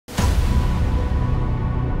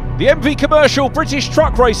The MV Commercial British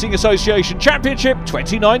Truck Racing Association Championship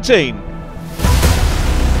 2019.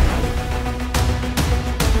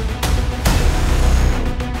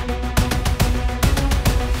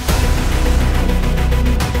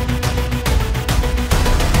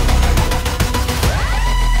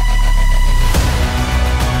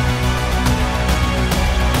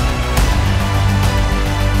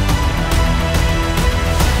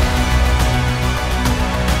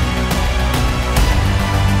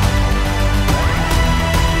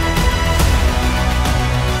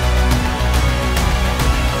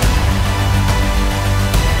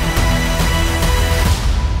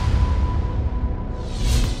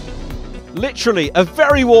 Literally a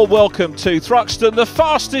very warm welcome to Thruxton, the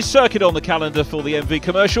fastest circuit on the calendar for the MV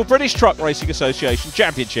Commercial British Truck Racing Association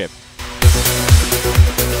Championship.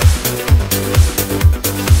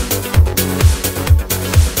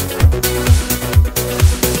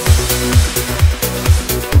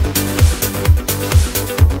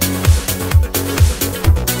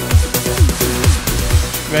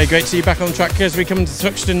 Very great to see you back on track as we come to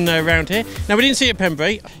Thruxton around here. Now, we didn't see you at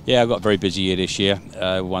Pembury. Yeah, I've got a very busy year this year,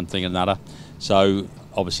 one thing and another. So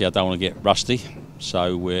obviously I don't want to get rusty.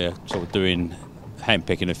 So we're sort of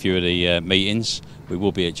handpicking a few of the meetings. We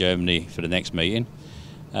will be at Germany for the next meeting.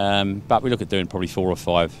 But we look at doing probably 4 or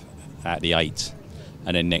 5 out of the 8.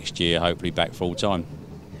 And then next year, hopefully back full time.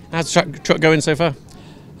 How's the truck going so far?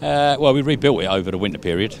 Well, we rebuilt it over the winter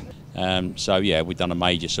period. So yeah, we've done a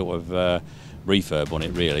major sort of refurb on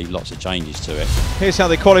it, really, lots of changes to it. Here's how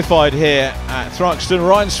they qualified here at Thruxton.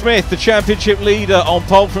 Ryan Smith, the championship leader, on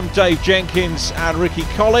pole from Dave Jenkins and Ricky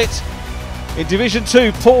Collett. In Division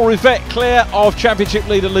 2, Paul Rivette clear of championship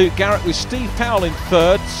leader Luke Garrett, with Steve Powell in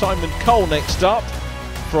 3rd, Simon Cole next up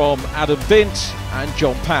from Adam Bint and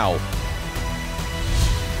John Powell.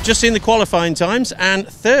 Just seen the qualifying times and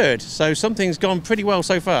 3rd, so something's gone pretty well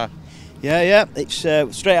so far. Yeah, it's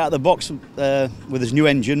straight out of the box with his new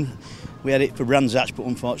engine. We had it for Brands Hatch, but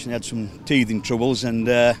unfortunately had some teething troubles and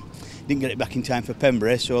didn't get it back in time for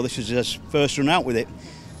Pembury, so this is his first run out with it.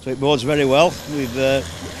 So it bodes very well. We've a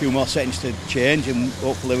few more settings to change and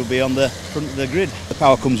hopefully we'll be on the front of the grid. The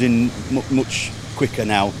power comes in much quicker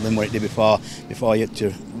now than what it did before you had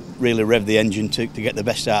to really rev the engine to get the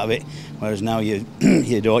best out of it, whereas now you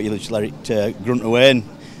don't, you just let it grunt away and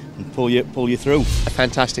pull you through. A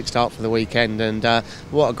fantastic start for the weekend, and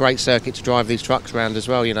what a great circuit to drive these trucks around as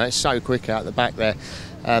well. You know, it's so quick out the back there.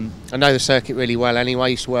 I know the circuit really well anyway. I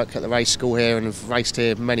used to work at the race school here and have raced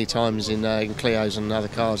here many times in Clios and other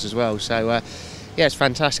cars as well. So yeah, it's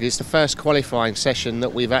fantastic. It's the first qualifying session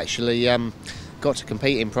that we've actually got to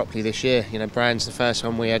compete in properly this year. You know, Brand's the first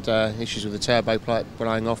one we had issues with the turbo plate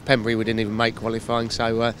blowing off. Pembury we didn't even make qualifying,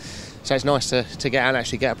 so it's nice to get out and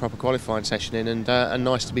actually get a proper qualifying session in, and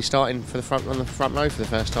nice to be starting on the front row for the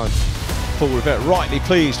first time. Paul Rivette rightly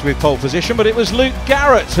pleased with pole position, but it was Luke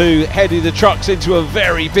Garrett who headed the trucks into a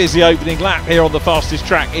very busy opening lap here on the fastest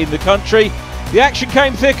track in the country. The action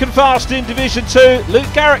came thick and fast in Division 2. Luke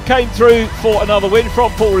Garrett came through for another win from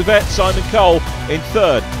Paul Rivette, Simon Cole in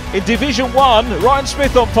 3rd. In Division 1, Ryan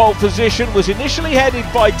Smith on pole position was initially headed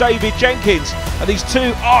by David Jenkins, and these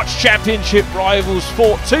two arch championship rivals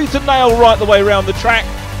fought tooth and nail right the way around the track.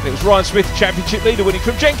 And it was Ryan Smith, the championship leader, winning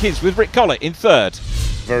from Jenkins with Rick Collett in 3rd.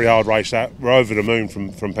 Very hard race that. We're over the moon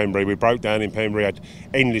from Pembury. We broke down in Pembury, had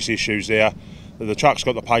endless issues there. The truck's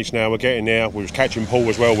got the pace now, we're getting there. We was catching Paul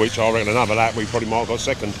as well, which I reckon another lap we probably might have got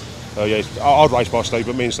 2nd. Yeah, I'd race by Steve,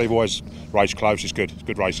 but me and Steve always race close. It's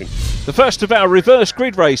good racing. The first of our reverse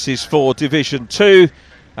grid races for Division 2,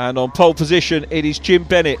 and on pole position it is Jim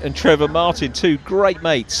Bennett and Trevor Martin, two great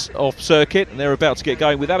mates off circuit, and they're about to get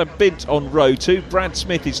going with Adam Bint on row 2. Brad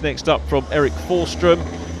Smith is next up from Eric Forstrom,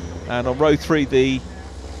 and on row 3 the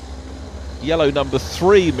yellow number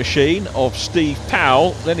 3 machine of Steve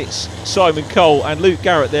Powell. Then it's Simon Cole and Luke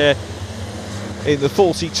Garrett there in the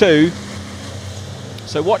 42.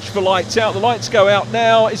 So watch for lights out. The lights go out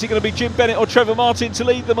now. Is it going to be Jim Bennett or Trevor Martin to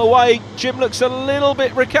lead them away? Jim looks a little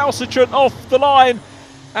bit recalcitrant off the line,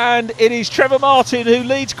 and it is Trevor Martin who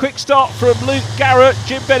leads. Quick start from Luke Garrett.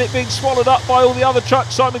 Jim Bennett being swallowed up by all the other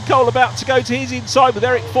trucks. Simon Cole about to go to his inside with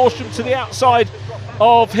Eric Forstrom to the outside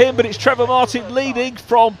of him, but it's Trevor Martin leading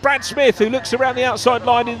from Brad Smith, who looks around the outside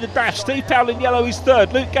line in the dash. Steve Powell in yellow is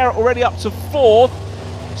 3rd. Luke Garrett already up to 4th,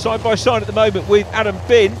 side by side at the moment with Adam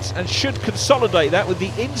Bint, and should consolidate that with the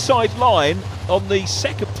inside line on the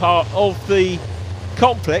second part of the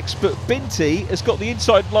complex. But Binty has got the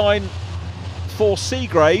inside line for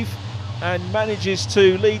Seagrave and manages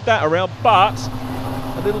to lead that around, but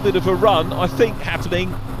a little bit of a run I think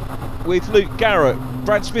happening with Luke Garrett.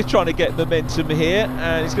 Brad Smith trying to get momentum here,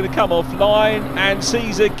 and he's going to come offline and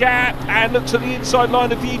sees a gap and looks at the inside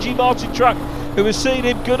line of the E.G. Martin truck, who has seen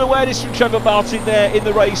him. Good awareness from Trevor Martin there in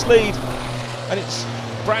the race lead, and it's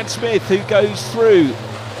Brad Smith who goes through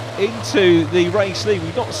into the race lead.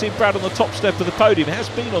 We've not seen Brad on the top step of the podium. He has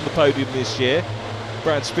been on the podium this year,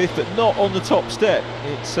 Brad Smith, but not on the top step.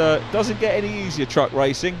 It doesn't get any easier, truck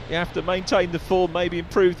racing. You have to maintain the form, maybe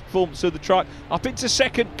improve the performance of the truck. Up into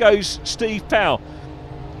second goes Steve Powell.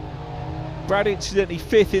 Brad incidentally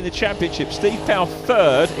fifth in the championship. Steve Powell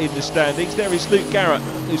third in the standings. There is Luke Garrett,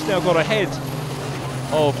 who's now got ahead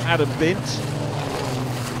of Adam Bint.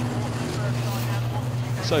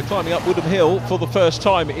 So climbing up Woodham Hill for the first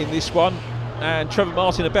time in this one, and Trevor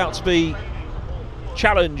Martin about to be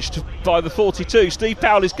challenged by the 42. Steve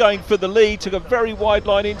Powell is going for the lead, took a very wide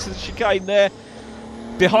line into the chicane there.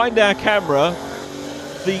 Behind our camera,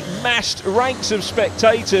 the massed ranks of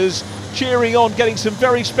spectators cheering on, getting some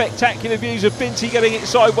very spectacular views of Binty getting it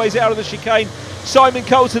sideways out of the chicane. Simon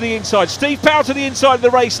Cole to the inside, Steve Powell to the inside of the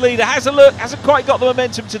race leader, has a look, hasn't quite got the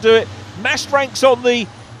momentum to do it. Massed ranks on the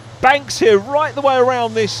banks here right the way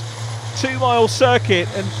around this 2-mile circuit,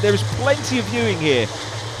 and there is plenty of viewing here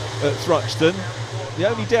at Thruxton. The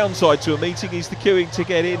only downside to a meeting is the queuing to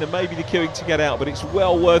get in and maybe the queuing to get out, but it's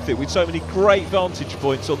well worth it with so many great vantage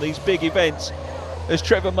points on these big events. As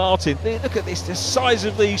Trevor Martin, look at this, the size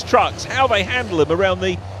of these trucks, how they handle them around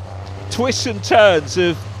the twists and turns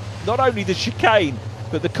of not only the chicane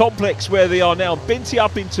but the complex where they are now. Binty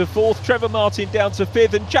up into fourth, Trevor Martin down to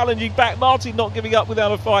fifth and challenging back. Martin not giving up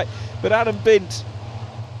without a fight, but Adam Bint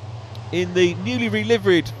in the newly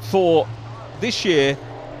reliveried for this year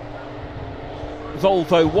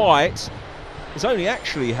Volvo White has only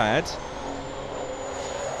actually had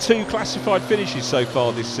 2 classified finishes so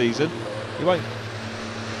far this season. You won't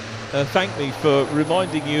thank me for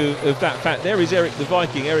reminding you of that fact. There is Eric the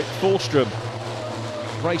Viking, Eric Forstrom,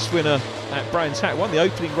 race winner at Brands Hatch, won the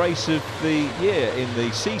opening race of the year in the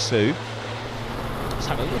Sisu. He's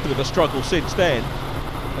had a little bit of a struggle since then,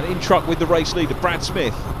 and in truck with the race leader Brad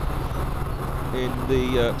Smith in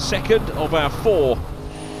the second of our 4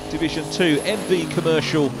 Division 2 MV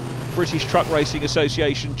Commercial British Truck Racing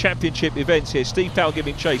Association Championship events here. Steve Powell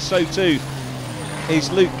giving chase, so too is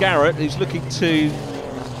Luke Garrett, who's looking to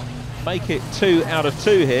make it 2 out of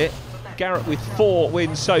 2 here. Garrett with 4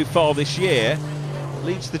 wins so far this year,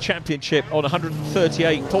 leads the championship on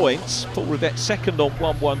 138 points. Paul Rivette second on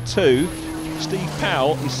 112. Steve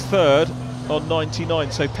Powell is third on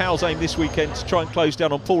 99. So Powell's aim this weekend to try and close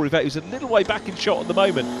down on Paul Rivette, who's a little way back in shot at the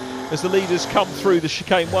moment as the leaders come through the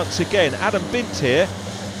chicane once again. Adam Bint here,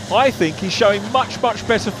 I think he's showing much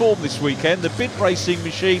better form this weekend. The Bint racing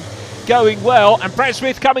machine going well, and Brad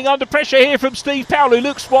Smith coming under pressure here from Steve Powell, who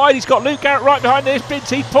looks wide. He's got Luke Garrett right behind this.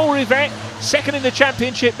 Binty, Paul Rivette second in the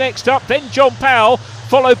championship next up, then John Powell,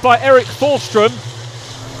 followed by Eric Forstrom.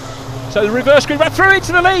 So the reverse grid right through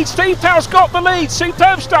into the lead. Steve Powell's got the lead.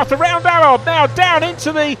 Superb stuff around Allard, now down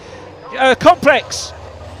into the complex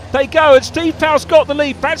they go, and Steve Powell's got the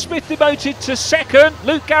lead. Brad Smith demoted to second.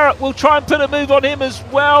 Luke Garrett will try and put a move on him as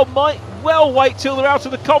well. Might well wait till they're out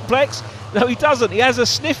of the complex. No, he doesn't. He has a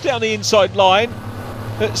sniff down the inside line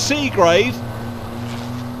at Seagrave.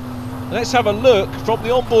 Let's have a look from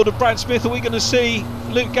the onboard of Brad Smith. Are we going to see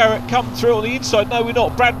Luke Garrett come through on the inside? No, we're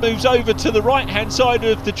not. Brad moves over to the right-hand side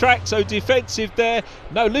of the track, so defensive there.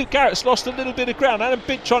 No, Luke Garrett's lost a little bit of ground. Adam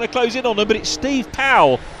Bint trying to close in on him, but it's Steve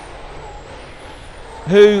Powell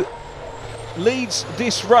who leads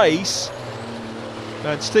this race.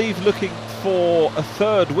 And Steve looking for a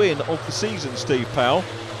 3rd win of the season, Steve Powell.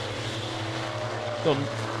 On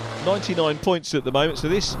 99 points at the moment, so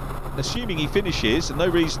this, assuming he finishes, and no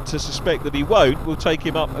reason to suspect that he won't, will take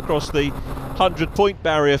him up across the 100-point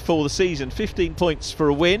barrier for the season. 15 points for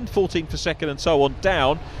a win, 14 for second and so on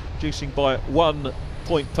down, reducing by 1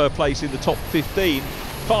 point per place in the top 15.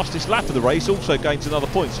 Fastest lap of the race also gains another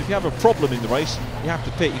point, so if you have a problem in the race, you have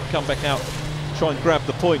to pit, you can come back out, try and grab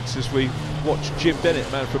the points, as we watch Jim Bennett,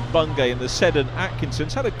 man from Bungay, and the Seddon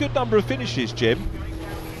Atkinsons. Had a good number of finishes, Jim,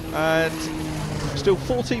 and still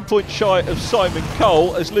 14 points shy of Simon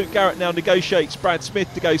Cole, as Luke Garrett now negotiates Brad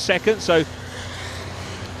Smith to go second. So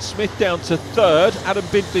Smith down to third. Adam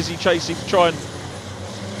Bint busy chasing to try and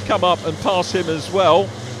come up and pass him as well.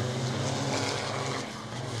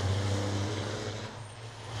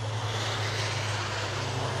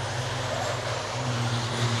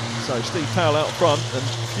 So Steve Powell out front, and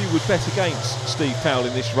few would bet against Steve Powell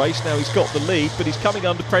in this race. Now he's got the lead, but he's coming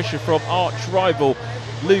under pressure from arch rival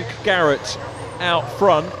Luke Garrett out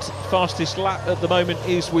front. Fastest lap at the moment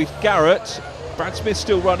is with Garrett. Brad Smith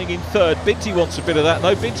still running in third. Binty wants a bit of that.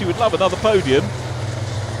 No, Binty would love another podium.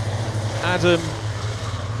 Adam,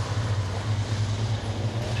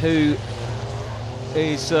 who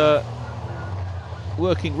is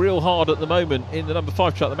working real hard at the moment in the number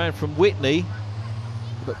 5 truck, the man from Whitney.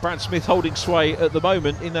 But Brad Smith holding sway at the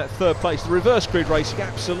moment in that 3rd place. The reverse grid racing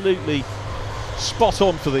absolutely spot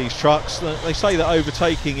on for these trucks. They say that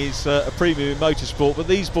overtaking is a premium in motorsport, but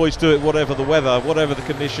these boys do it whatever the weather, whatever the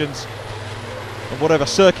conditions, and whatever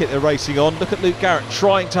circuit they're racing on. Look at Luke Garrett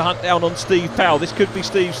trying to hunt down on Steve Powell. This could be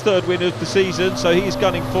Steve's 3rd win of the season, so he's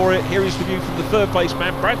gunning for it. Here is the view from the 3rd place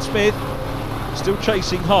man, Brad Smith, still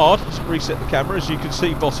chasing hard. Just reset the camera, as you can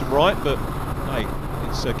see bottom right, but hey,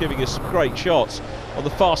 it's giving us some great shots on the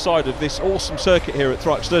far side of this awesome circuit here at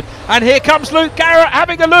Thruxton. And here comes Luke Garrett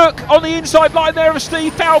having a look on the inside line there of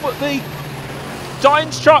Steve Powell, but the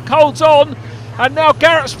Dines truck holds on, and now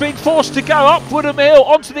Garrett's been forced to go up Woodham Hill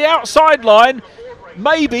onto the outside line,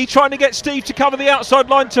 maybe trying to get Steve to cover the outside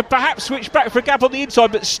line to perhaps switch back for a gap on the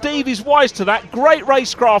inside, but Steve is wise to that. Great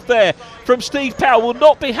racecraft there from Steve Powell, will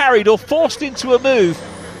not be harried or forced into a move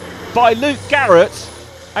by Luke Garrett,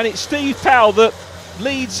 and it's Steve Powell that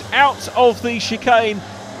leads out of the chicane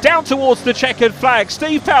down towards the checkered flag.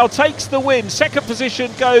 Steve Powell takes the win. 2nd position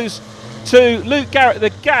goes to Luke Garrett. The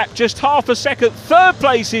gap just half a second. 3rd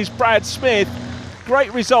place is Brad Smith.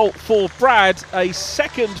 Great result for Brad, a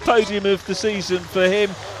 2nd podium of the season for him,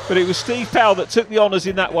 but it was Steve Powell that took the honours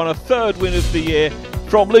in that one. A 3rd win of the year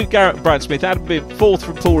from Luke Garrett and Brad Smith. Adam Bint 4th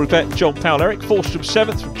from Paul Rivett and John Powell. Eric Forstrom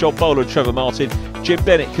 7th from John Bowler and Trevor Martin. Jim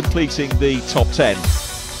Bennett completing the top 10.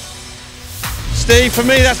 Steve, for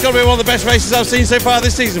me, that's got to be one of the best races I've seen so far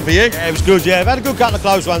this season for you. Yeah, it was good, yeah. We've had a good couple of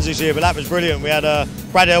close ones this year, but that was brilliant. We had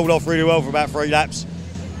Brad held off really well for about 3 laps.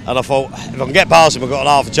 And I thought, if I can get past him, I've got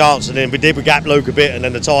half a chance. And then we gap Luke a bit, and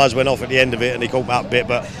then the tyres went off at the end of it, and he caught me up a bit.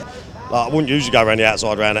 But I wouldn't usually go around the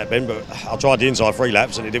outside around that bend, but I tried the inside 3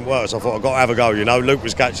 laps, and it didn't work. So I thought, I've got to have a go, you know. Luke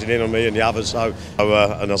was catching in on me and the others, and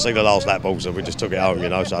I see the last lap ball, so we just took it home, you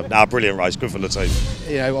know. So, brilliant race, good for the team.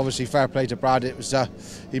 You know, obviously fair play to Brad. It was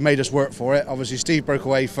he made us work for it. Obviously Steve broke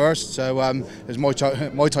away first, so it was my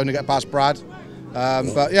time to get past Brad.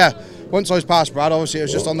 But yeah, once I was past Brad, obviously it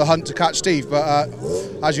was just on the hunt to catch Steve. But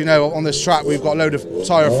as you know, on this track we've got a load of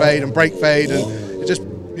tyre fade and brake fade, and it just,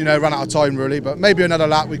 you know, ran out of time really. But maybe another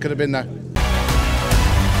lap we could have been there.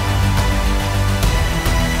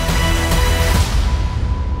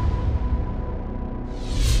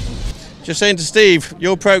 Just saying to Steve,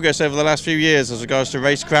 your progress over the last few years as regards to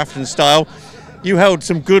racecraft and style, you held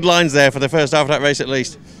some good lines there for the first half of that race at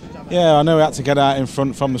least. Yeah, I knew I had to get out in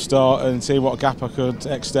front from the start and see what gap I could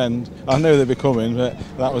extend. I knew they'd be coming, but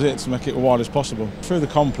that was it, to make it as wide as possible. Through the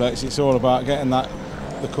complex, it's all about getting the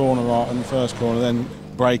corner right in the first corner, then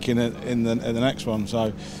braking it in the next one.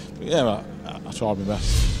 So, yeah, I tried my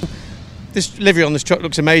best. This livery on this truck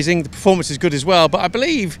looks amazing. The performance is good as well, but I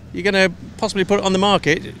believe you're going to possibly put it on the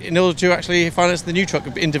market in order to actually finance the new truck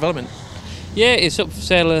in development. Yeah, it's up for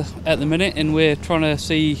sale at the minute, and we're trying to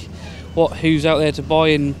see who's out there to buy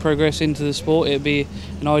and progress into the sport. It'd be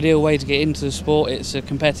an ideal way to get into the sport. It's a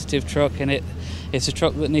competitive truck, and it's a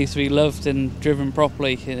truck that needs to be loved and driven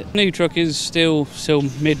properly. The new truck is still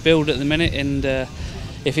mid-build at the minute, and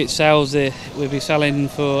if it sells, we'll be selling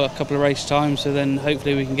for a couple of race times, so then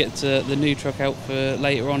hopefully we can get the new truck out for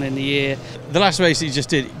later on in the year. The last race that you just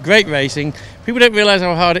did, great racing. People don't realise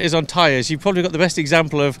how hard it is on tyres. You've probably got the best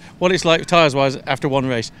example of what it's like tyres-wise after one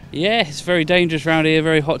race. Yeah, it's very dangerous around here,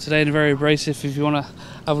 very hot today and very abrasive. If you want to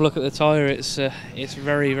have a look at the tyre, it's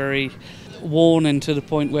very, very worn, and to the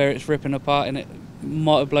point where it's ripping apart, and it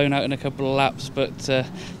might have blown out in a couple of laps, but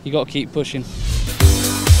you got to keep pushing.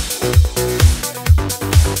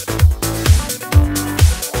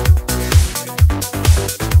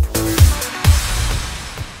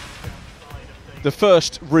 The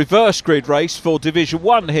first reverse grid race for Division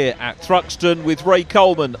 1 here at Thruxton, with Ray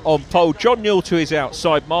Coleman on pole, John Newell to his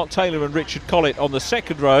outside, Mark Taylor and Richard Collett on the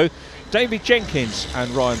second row, David Jenkins and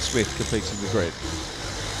Ryan Smith completing the grid.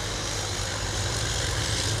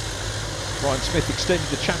 Ryan Smith extended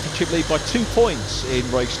the championship lead by 2 points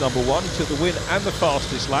in race number 1. He took the win and the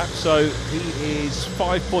fastest lap, so he is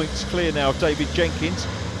 5 points clear now of David Jenkins.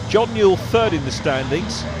 John Newell third in the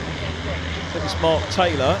standings. Then it's Mark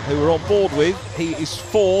Taylor, who we're on board with. He is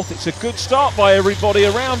fourth. It's a good start by everybody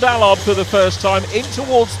around Allard for the first time, in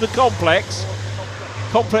towards the complex.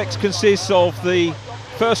 Complex consists of the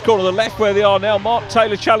first corner on the left where they are now. Mark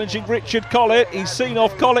Taylor challenging Richard Collett. He's seen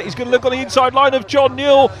off Collett. He's going to look on the inside line of John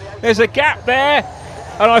Newell. There's a gap there,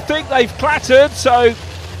 and I think they've clattered. So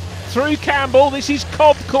through Campbell, this is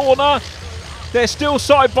Cobb corner. They're still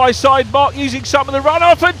side by side. Mark using some of the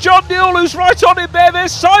runoff, and John Newell, who's right on him there. They're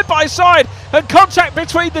side by side. and contact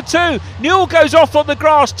between the two. Newell goes off on the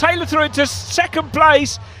grass, Taylor through into second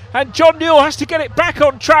place, and John Newell has to get it back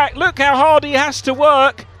on track. Look how hard he has to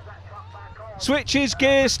work. Switches,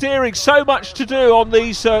 gear, steering, so much to do on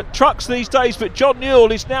these trucks these days, but John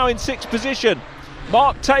Newell is now in 6th position.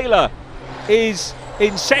 Mark Taylor is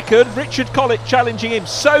in 2nd, Richard Collett challenging him.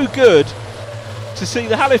 So good to see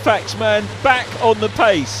the Halifax man back on the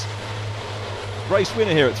pace. Race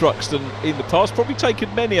winner here at Thruxton in the past, probably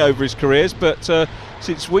taken many over his careers, but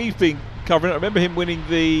since we've been covering it, I remember him winning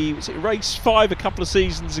the race 5 a couple of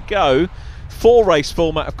seasons ago. 4 race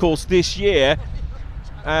format, of course, this year,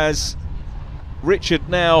 as Richard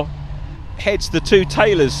now heads the two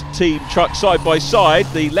Taylors team truck side by side.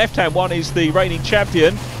 The left-hand one is the reigning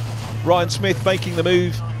champion, Ryan Smith, making the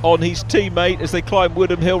move on his teammate as they climb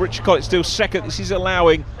Woodham Hill. Richard Collett still 2nd. This is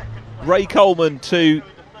allowing Ray Coleman to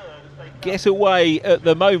get away at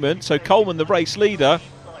the moment. So Coleman, the race leader.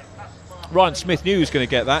 Ryan Smith knew he was going to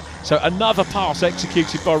get that. So another pass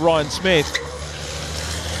executed by Ryan Smith.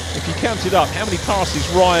 If you counted up how many passes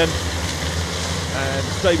Ryan and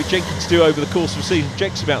David Jenkins do over the course of the season,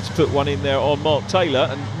 Jenk's about to put one in there on Mark Taylor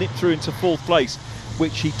and nip through into 4th place,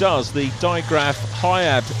 which he does. The Digraph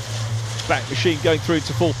Hiab back machine going through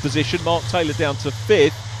into 4th position. Mark Taylor down to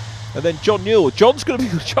 5th, and then John Newell. John's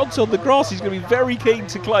on the grass. He's going to be very keen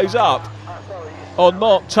to close up on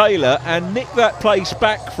Mark Taylor and nick that place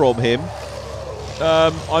back from him.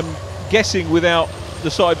 I'm guessing without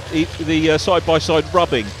the side-by-side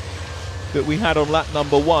rubbing that we had on lap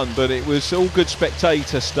number 1, but it was all good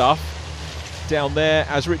spectator stuff down there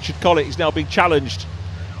as Richard Collett is now being challenged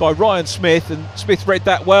by Ryan Smith, and Smith read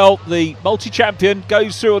that well. The multi-champion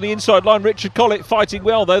goes through on the inside line. Richard Collett fighting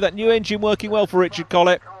well though, that new engine working well for Richard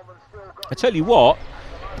Collett. I tell you what,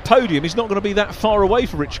 the podium is not going to be that far away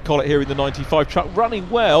for Richard Collett here in the 95 truck, running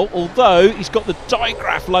well, although he's got the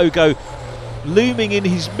Digraph logo looming in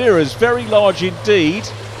his mirrors, very large indeed,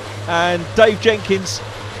 and Dave Jenkins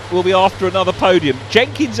will be after another podium.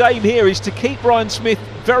 Jenkins' aim here is to keep Ryan Smith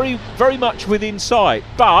very, very much within sight,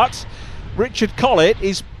 but Richard Collett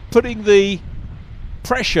is putting the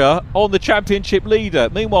pressure on the championship leader.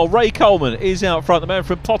 Meanwhile, Ray Coleman is out front, the man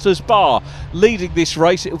from Potter's Bar, leading this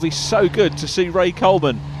race. It will be so good to see Ray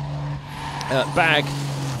Coleman bag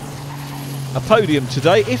a podium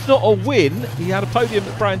today, if not a win. He had a podium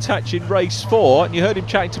at Brands Hatch in race 4, and you heard him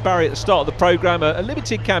chatting to Barry at the start of the programme. A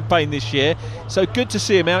limited campaign this year, so good to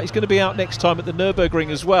see him out. He's going to be out next time at the Nürburgring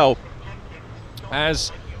as well,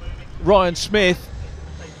 as Ryan Smith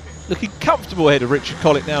looking comfortable ahead of Richard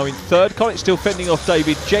Collett now in 3rd. Collett still fending off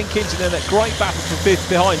David Jenkins, and then that great battle for 5th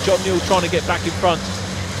behind. John Newell trying to get back in front.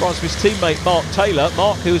 Ryan Smith's teammate Mark Taylor.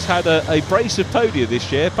 Mark, who's had a brace of podia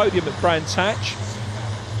this year, podium at Brands Hatch,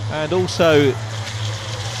 and also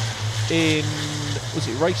in, was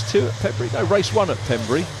it race 2 at Pembury? No, race 1 at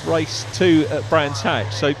Pembury, race 2 at Brands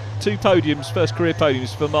Hatch. So 2 podiums, first career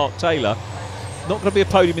podiums for Mark Taylor. Not going to be a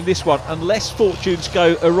podium in this one unless fortunes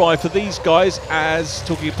go awry for these guys, as,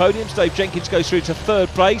 talking of podiums, Dave Jenkins goes through to 3rd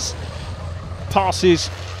place, passes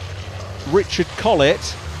Richard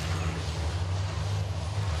Collett,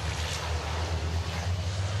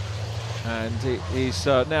 and it is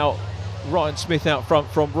now Ryan Smith out front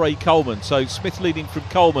from Ray Coleman. So Smith leading from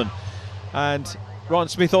Coleman, and Ryan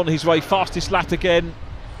Smith on his way, fastest lap again,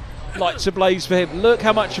 lights ablaze for him. Look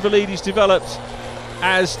how much of a lead he's developed,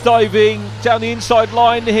 as diving down the inside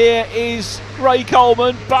line here is Ray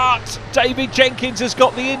Coleman, but David Jenkins has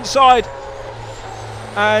got the inside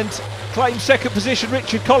and claims 2nd position.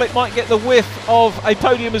 Richard Collett might get the whiff of a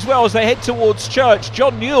podium as well as they head towards Church.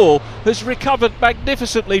 John Newell has recovered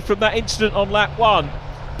magnificently from that incident on lap 1,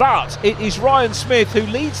 but it is Ryan Smith who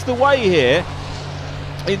leads the way here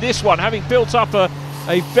in this one, having built up a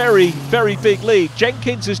very, very big lead.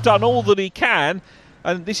 Jenkins has done all that he can,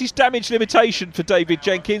 and this is damage limitation for David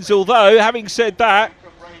Jenkins, although, having said that,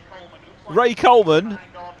 Ray Coleman,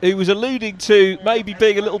 who was alluding to maybe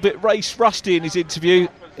being a little bit race rusty in his interview,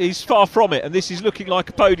 is far from it, and this is looking like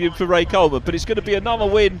a podium for Ray Coleman. But it's going to be another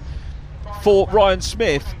win for Ryan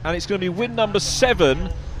Smith, and it's going to be win number 7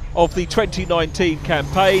 of the 2019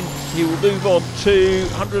 campaign. He will move on to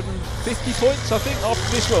 150 points, I think,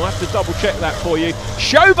 after this one. I'll have to double check that for you.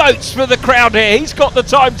 Showboats for the crowd here. He's got the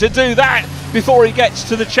time to do that before he gets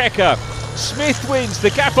to the checker. Smith wins. The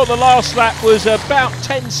gap on the last lap was about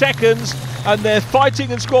 10 seconds, and they're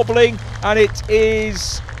fighting and squabbling, and it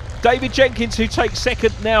is David Jenkins who takes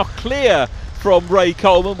 2nd, now clear from Ray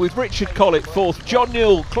Coleman, with Richard Collett 4th. John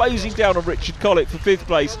Newell closing down on Richard Collett for 5th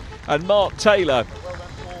place, and Mark Taylor,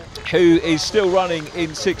 who is still running in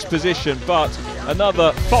 6th position. But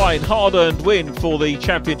another fine, hard-earned win for the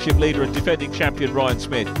championship leader and defending champion Ryan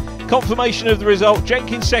Smith. Confirmation of the result,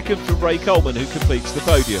 Jenkins second from Ray Coleman, who completes the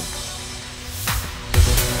podium.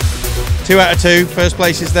 2 out of 2, first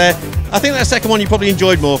place is there. I think that second one you probably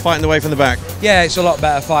enjoyed more, fighting the way from the back. Yeah, it's a lot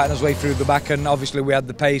better fighting us way through the back, and obviously we had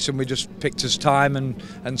the pace and we just picked us time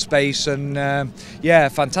and space, and yeah,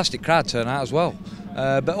 fantastic crowd turnout as well.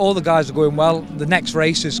 But all the guys are going well. The next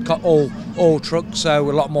race is all trucks, so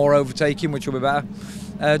a lot more overtaking, which will be better.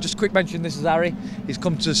 Just a quick mention, this is Harry. He's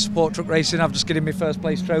come to support truck racing. I've just given him my first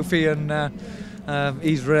place trophy, and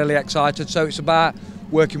he's really excited. So it's about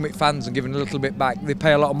working with fans and giving a little bit back. They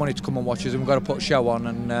pay a lot of money to come and watch us, and we've got to put a show on,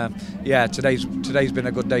 and yeah, today's been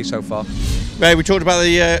a good day so far. Ray, we talked about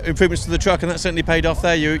the improvements to the truck, and that certainly paid off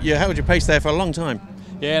there. You held your pace there for a long time.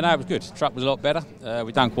 Yeah, no, it was good. The truck was a lot better.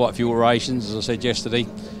 We've done quite a few alterations, as I said yesterday,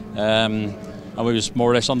 and we was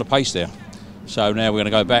more or less on the pace there. So now we're going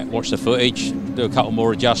to go back, watch the footage, do a couple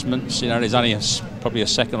more adjustments. You know, there's only probably a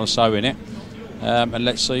second or so in it, and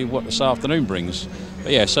let's see what this afternoon brings.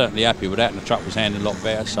 But yeah, certainly happy with that, and the truck was handling a lot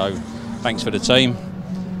better, so thanks for the team,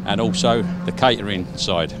 and also the catering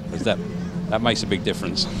side, because that makes a big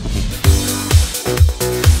difference.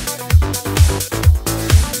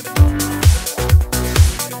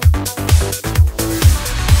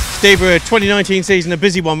 Steve, we're 2019 season, a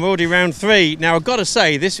busy one. We're already round 3. Now, I've got to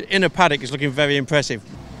say, this inner paddock is looking very impressive.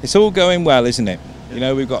 It's all going well, isn't it? You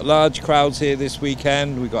know, we've got large crowds here this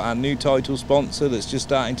weekend. We've got our new title sponsor that's just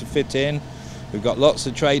starting to fit in. We've got lots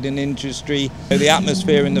of trade and industry. The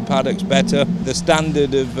atmosphere in the paddock's better. The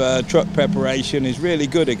standard of truck preparation is really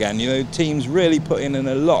good again. You know, teams really put in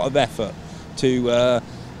a lot of effort to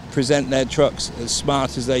present their trucks as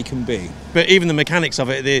smart as they can be. But even the mechanics of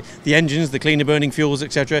it, the engines, the cleaner burning fuels,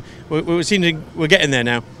 etc., we're getting there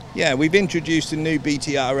now. Yeah, we've introduced a new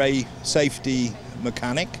BTRA safety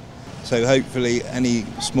mechanic, so hopefully any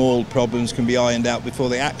small problems can be ironed out before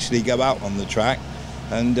they actually go out on the track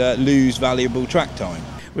and lose valuable track time.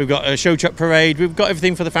 We've got a show truck parade, we've got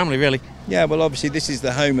everything for the family really. Yeah, well obviously this is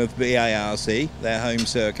the home of BARC, their home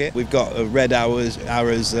circuit. We've got a Red Arrows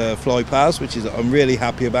fly pass, which is I'm really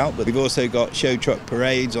happy about, but we've also got show truck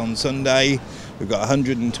parades on Sunday. We've got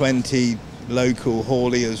 120 local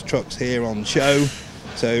hauliers trucks here on show.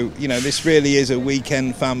 So, you know, this really is a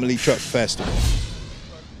weekend family truck festival.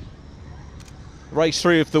 Race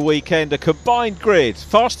 3 of the weekend, a combined grid.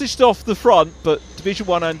 Fastest off the front, but Division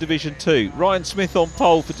 1 and Division 2. Ryan Smith on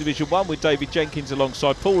pole for Division 1 with David Jenkins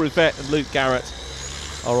alongside Paul Rivett and Luke Garrett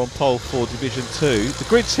are on pole for Division 2. The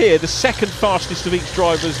grid's here, the second fastest of each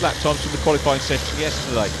driver's lap times from the qualifying session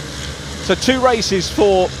yesterday. So 2 races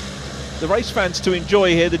for the race fans to enjoy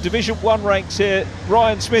here. The Division 1 ranks here.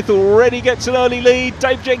 Ryan Smith already gets an early lead.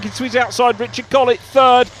 Dave Jenkins to his outside, Richard Collett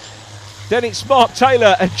third. Then it's Mark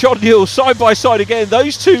Taylor and John Newell side by side again.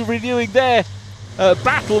 Those two renewing their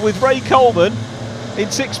battle with Ray Coleman in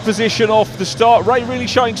 6th position off the start. Ray really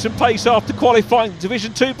showing some pace after qualifying.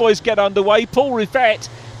 Division 2 boys get underway. Paul Rivett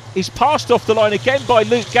is passed off the line again by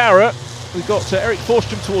Luke Garrett. We've got Eric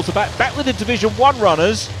Forstrom towards the back with the Division 1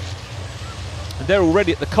 runners. And they're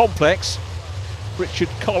already at the complex. Richard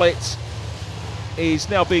Collett is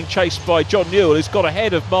now being chased by John Newell, who's got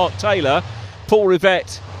ahead of Mark Taylor. Paul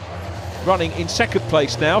Rivett running in 2nd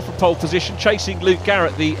place now from pole position, chasing Luke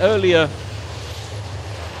Garrett, the earlier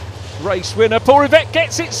race winner. Paul Rivett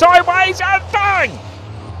gets it sideways and bang!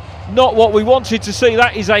 Not what we wanted to see.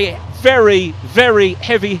 That is a very, very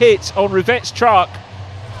heavy hit on Rivett's truck.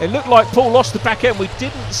 It looked like Paul lost the back end. We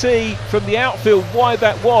didn't see from the outfield why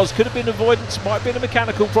that was. Could have been avoidance, might have been a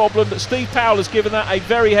mechanical problem, but Steve Powell has given that a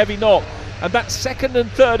very heavy knock. And that's 2nd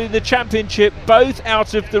and 3rd in the championship, both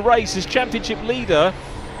out of the race as championship leader.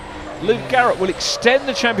 Luke Garrett will extend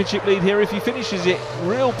the championship lead here if he finishes it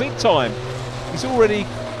real big time. He's already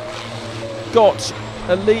got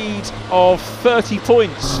a lead of 30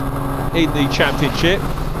 points in the championship.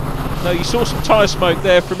 Now you saw some tyre smoke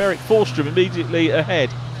there from Eric Forstrom immediately ahead.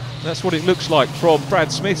 That's what it looks like from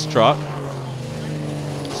Brad Smith's truck.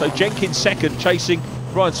 So Jenkins 2nd, chasing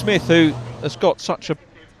Ryan Smith, who has got such a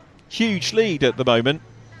huge lead at the moment.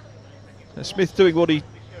 And Smith doing what he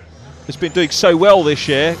has been doing so well this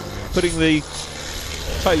year, putting the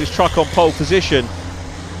Taylor's truck on pole position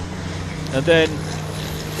and then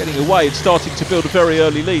getting away and starting to build a very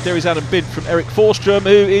early lead. There is Adam Bint from Eric Forstrom, who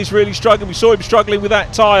is really struggling. We saw him struggling with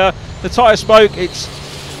that tyre. The tyre smoke, it's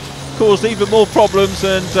caused even more problems,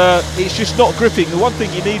 and it's just not gripping. The one thing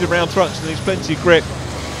you need around Thruxton is plenty of grip.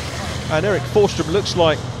 And Eric Forstrom looks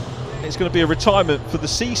like it's going to be a retirement for the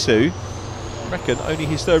Sisu. I reckon only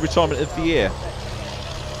his 3rd retirement of the year.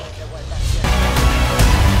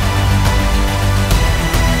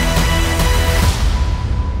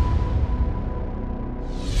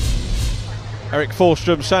 Eric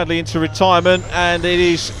Forstrom sadly into retirement, and it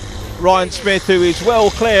is Ryan Smith who is well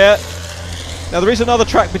clear. Now there is another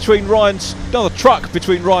truck between Ryan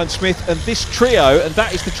Smith and this trio, and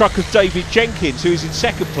that is the truck of David Jenkins, who is in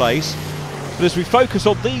second place. But as we focus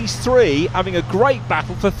on these three having a great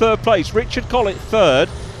battle for third place, Richard Collett third,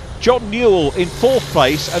 John Newell in fourth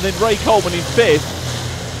place, and then Ray Coleman in fifth.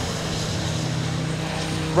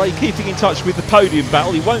 Ray keeping in touch with the podium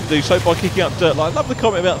battle. He won't do so by kicking up dirt. I love the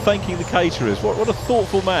comment about thanking the caterers. What a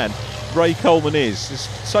thoughtful man Ray Coleman is. There's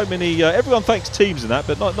so many, everyone thanks teams in that,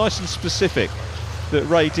 but not nice and specific that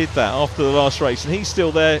Ray did that after the last race, and he's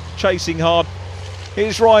still there chasing hard.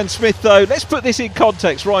 Here's Ryan Smith though. Let's put this in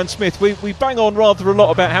context. Ryan Smith, we bang on rather a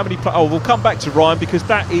lot about how many we'll come back to Ryan because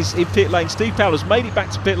that is in pit lane. Steve Powell has made it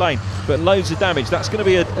back to pit lane, but loads of damage. That's going to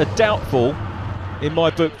be a doubtful in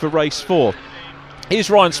my book for race 4. Here's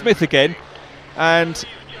Ryan Smith again, and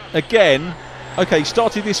again, okay, he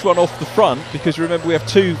started this one off the front because remember we have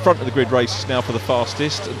 2 front of the grid races now for the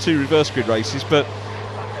fastest and 2 reverse grid races, but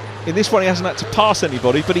in this one he hasn't had to pass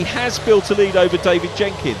anybody, but he has built a lead over David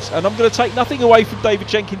Jenkins, and I'm going to take nothing away from David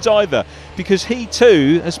Jenkins either because he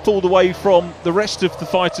too has pulled away from the rest of the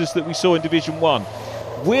fighters that we saw in Division 1.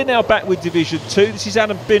 We're now back with Division 2. This is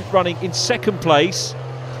Adam Bint running in second place,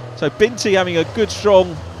 so Binty having a good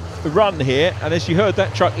strong run here, and as you heard,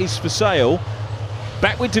 that truck is for sale.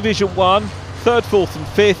 Back with Division 1, 3rd, 4th and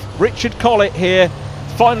 5th. Richard Collett here,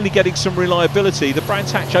 finally getting some reliability. The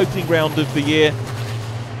Brands Hatch opening round of the year,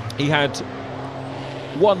 he had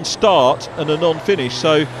 1 start and a non-finish,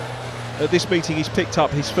 so at this meeting he's picked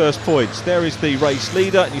up his first points. There is the race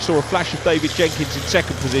leader, and you saw a flash of David Jenkins in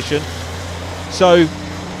second position. So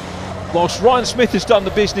whilst Ryan Smith has done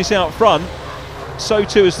the business out front, so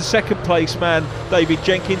too is the second place man David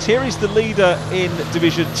Jenkins. Here is the leader in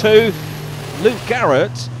Division 2. Luke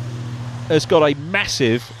Garrett has got a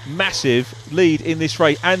massive lead in this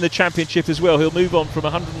race and the championship as well. He'll move on from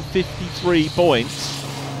 153 points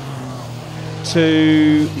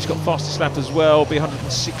to, he's got fastest lap as well, be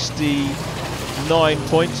 169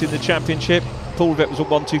 points in the championship. Paul Rivette was on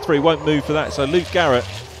 123, won't move for that, so Luke Garrett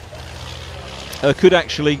could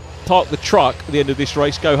actually park the truck at the end of this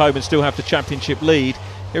race, go home and still have the championship lead.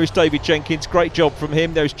 Here is David Jenkins, great job from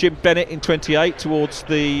him. There's Jim Bennett in 28 towards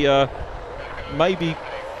the maybe.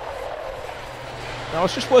 Now I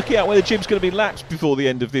was just working out whether Jim's going to be lapped before the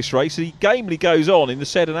end of this race. He gamely goes on in the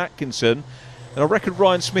Seddon Atkinson, and I reckon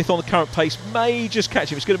Ryan Smith on the current pace may just catch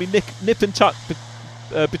him. It's going to be nip and tuck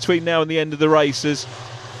between now and the end of the race as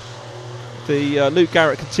the Luke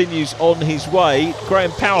Garrett continues on his way. Graham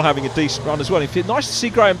Powell having a decent run as well. Nice to see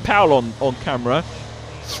Graham Powell on camera.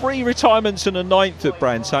 3 retirements and a 9th at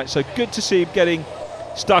Brands Hatch, so good to see him getting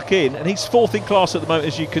stuck in, and he's 4th in class at the moment,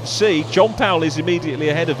 as you can see. John Powell is immediately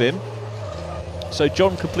ahead of him, so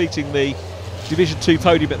John completing the Division 2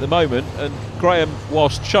 podium at the moment, and Graham,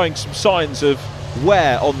 whilst showing some signs of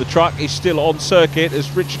wear on the truck, is still on circuit as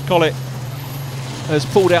Richard Collett has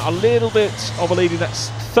pulled out a little bit of a lead in that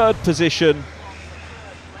 3rd position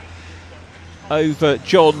over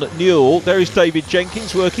John Newell. There is David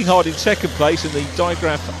Jenkins working hard in 2nd place in the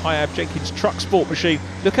Digraph HIAB Jenkins truck sport machine.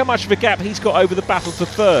 Look how much of a gap he's got over the battle for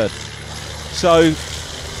 3rd. So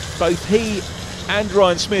both he and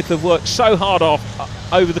Ryan Smith have worked so hard off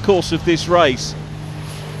over the course of this race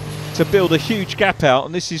to build a huge gap out,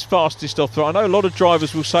 and this is fastest off. I know a lot of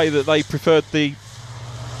drivers will say that they preferred the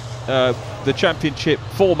championship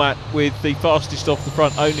format with the fastest off the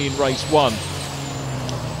front only in race 1,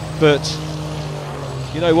 but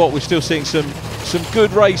you know what, we're still seeing some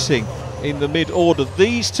good racing in the mid-order.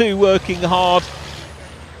 These two working hard.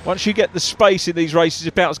 Once you get the space in these races,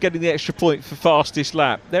 about getting the extra point for fastest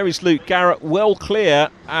lap. There is Luke Garrett, well clear,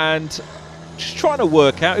 and just trying to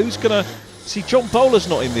work out who's going to see. John Bowler's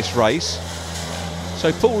not in this race,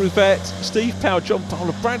 so Paul Rivette, Steve Powell, John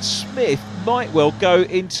Bowler, Brad Smith might well go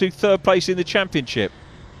into 3rd place in the championship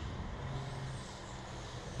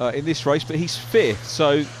in this race, but he's 5th,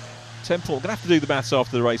 so 10 points. Going to have to do the maths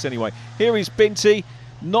after the race anyway. Here is Binty,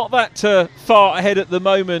 not that far ahead at the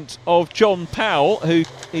moment of John Powell, who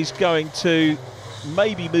is going to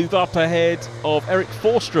maybe move up ahead of Eric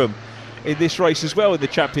Forstrom in this race as well in the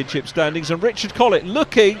championship standings. And Richard Collett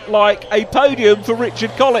looking like a podium for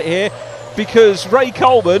Richard Collett here, because Ray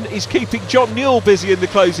Coleman is keeping John Newell busy in the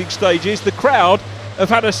closing stages. The crowd have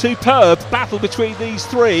had a superb battle between these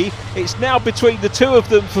three. It's now between the 2 of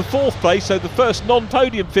them for 4th place, so the first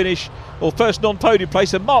non-podium finish, or first non-podium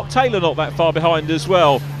place, and Mark Taylor not that far behind as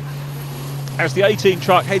well. As the 18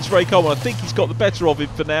 truck heads Ray Coleman, I think he's got the better of him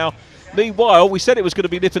for now. Meanwhile, we said it was going to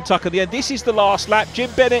be nip and tuck at the end. This is the last lap. Jim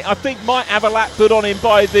Bennett, I think, might have a lap put on him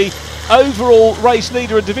by the overall race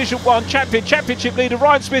leader and Division 1 championship leader.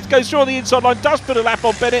 Ryan Smith goes through on the inside line, does put a lap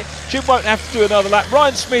on Bennett. Jim won't have to do another lap.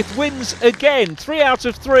 Ryan Smith wins again, 3 out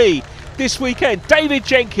of 3 this weekend. David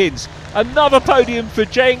Jenkins, another podium for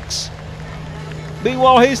Jenks.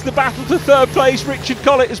 Meanwhile, here's the battle for third place. Richard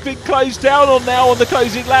Collett has been closed down on now on the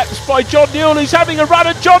closing laps by John Newell, who's having a run,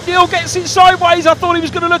 and John Newell gets in sideways. I thought he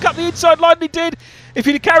was going to look up the inside line, and he did. If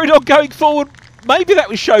he'd have carried on going forward, maybe that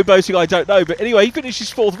was showboating, I don't know. But anyway, he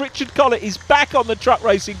finishes 4th. Richard Collett is back on the truck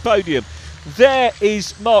racing podium. There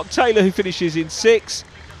is Mark Taylor, who finishes in 6th.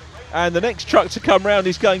 And the next truck to come round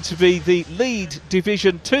is going to be the lead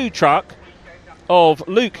Division 2 truck of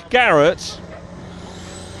Luke Garrett,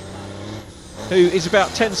 who is about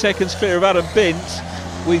 10 seconds clear of Adam Bint,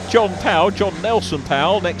 with John Nelson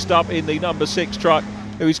Powell, next up in the number 6 truck,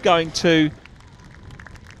 who is going to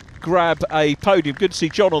grab a podium. Good to see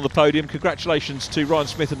John on the podium. Congratulations to Ryan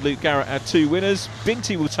Smith and Luke Garrett, our 2 winners.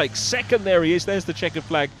 Binty will take 2nd. There he is. There's the checkered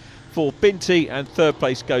flag for Binty, and 3rd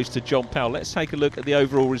place goes to John Powell. Let's take a look at the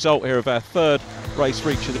overall result here of our 3rd race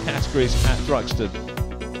for each of the categories at Thruxton.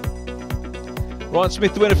 Ryan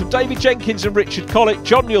Smith, the winner from David Jenkins and Richard Collett.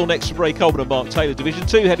 John Newell next to Ray Coleman and Mark Taylor. Division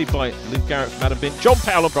 2 headed by Luke Garrett from Adam Bint. John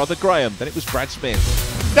Powell and brother Graham. Then it was Brad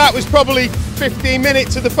Smith. That was probably 15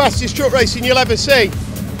 minutes of the fastest truck racing you'll ever see.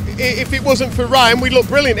 If it wasn't for Ryan, we'd look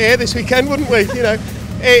brilliant here this weekend, wouldn't we? You know,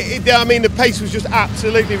 I mean, the pace was just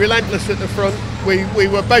absolutely relentless at the front. We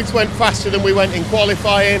were both went faster than we went in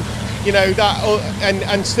qualifying. You know that,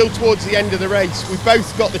 and still towards the end of the race, we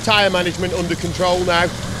both got the tyre management under control now.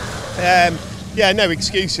 Yeah, no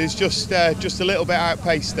excuses, just a little bit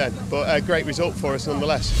outpaced then, but a great result for us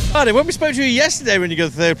nonetheless. Arnie, when we spoke to you yesterday when you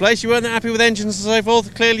got the 3rd place, you weren't that happy with engines and so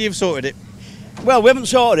forth. Clearly you've sorted it. Well, we haven't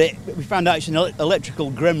sorted it, but we found out it's an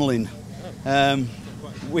electrical gremlin.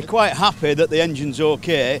 We're quite happy that the engine's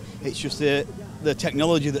okay, it's just the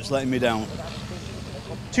technology that's letting me down.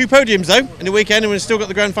 2 podiums though in the weekend, and we've still got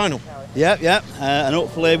the grand final. Yeah, and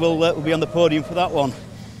hopefully we'll be on the podium for that one.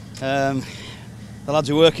 The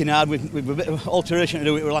lads are working hard with a bit of alteration to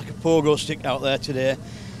do. We're like a pogo stick out there today,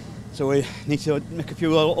 so we need to make a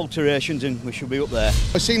few alterations and we should be up there.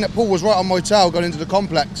 I seen that Paul was right on my tail going into the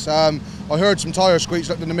complex. I heard some tyre squeaks,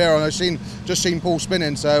 looked in the mirror, and I just seen Paul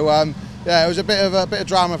spinning. So yeah, it was a bit of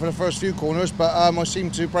drama for the first few corners, but I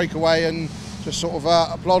seemed to break away and just sort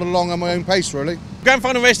of plod along at my own pace, really. Grand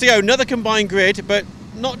final race to go, another combined grid, but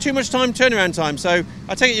not too much turnaround time. So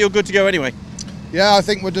I take it you're good to go anyway. Yeah, I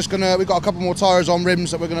think we've got a couple more tyres on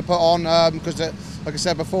rims that we're going to put on because, like I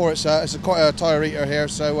said before, it's quite a tyre eater here.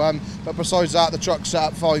 So, but besides that, the truck's set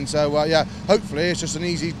up fine. So yeah, hopefully it's just an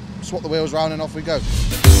easy swap the wheels round and off we go.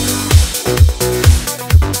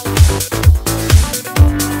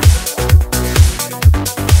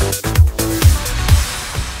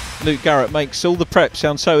 Luke Garrett makes all the prep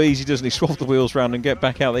sound so easy, doesn't he? Swap the wheels round and get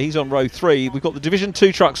back out there. He's on row 3. We've got the Division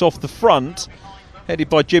 2 trucks off the front,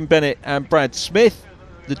 headed by Jim Bennett and Brad Smith.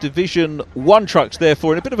 The Division 1 trucks,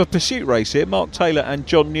 therefore, in a bit of a pursuit race here. Mark Taylor and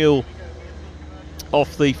John Newell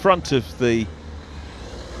off the front of the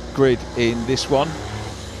grid in this one.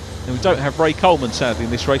 And we don't have Ray Coleman, sadly,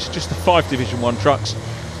 in this race. Just the 5 Division 1 trucks.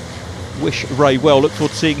 Wish Ray well. Look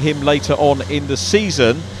forward to seeing him later on in the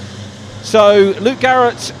season. So, Luke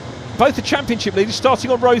Garrett, both the championship leaders,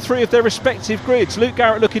 starting on row 3 of their respective grids. Luke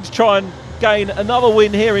Garrett looking to try and gain another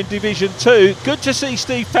win here in Division 2. Good to see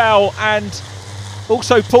Steve Powell and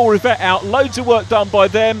also Paul Rivette out. Loads of work done by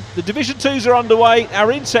them. The Division 2s are underway.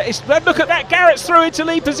 Our inset is... Look at that, Garrett's through into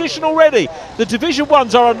lead position already. The Division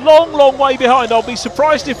 1s are a long, long way behind. I'll be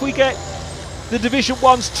surprised if we get the Division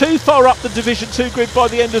 1s too far up the Division 2 grid by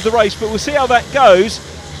the end of the race, but we'll see how that goes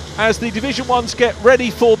as the Division 1s get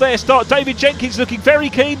ready for their start. David Jenkins looking very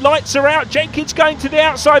keen. Lights are out. Jenkins going to the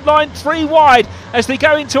outside line, 3 wide as they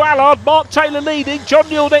go into Allard. Mark Taylor leading. John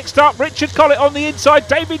Newell next up. Richard Collett on the inside.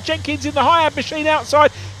 David Jenkins in the high-ab machine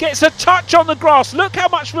outside. Gets a touch on the grass. Look how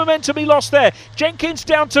much momentum he lost there. Jenkins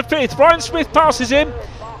down to 5th. Ryan Smith passes him.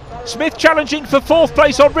 Smith challenging for 4th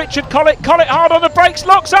place on Richard Collett. Collett hard on the brakes.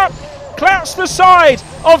 Locks up. Clouts the side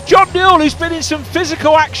of John Newell, who's been in some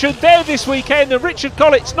physical action there this weekend, and Richard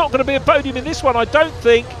Collett's not going to be a podium in this one, I don't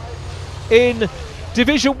think, in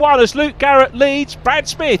Division 1 as Luke Garrett leads. Brad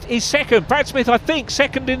Smith is 2nd. Brad Smith, I think,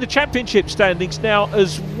 2nd in the championship standings now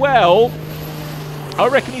as well. I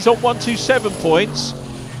reckon he's on 127 points.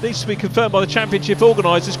 Needs to be confirmed by the championship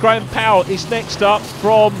organisers. Graham Powell is next up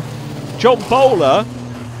from John Bowler,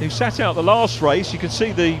 who sat out the last race. You can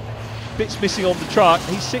see the bits missing on the truck.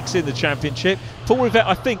 He's 6th in the championship. Paul Rivette,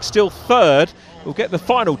 I think, still 3rd. We'll get the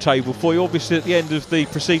final table for you, obviously, at the end of the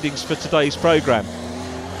proceedings for today's programme.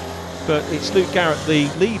 But it's Luke Garrett, the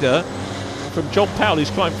leader, from John Powell, who's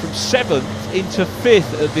climbed from 7th into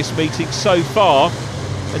 5th at this meeting so far.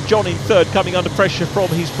 And John in 3rd, coming under pressure from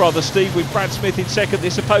his brother Steve, with Brad Smith in 2nd.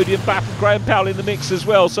 It's a podium battle, Graham Powell in the mix as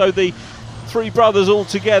well. So the 3 brothers all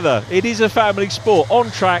together. It is a family sport, on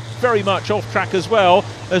track, very much off track as well,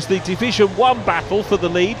 as the Division 1 battle for the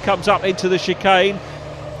lead comes up into the chicane.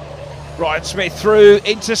 Ryan Smith through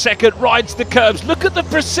into 2nd, rides the curbs. Look at the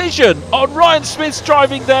precision on Ryan Smith's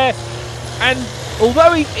driving there. And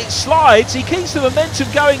although it slides, he keeps the momentum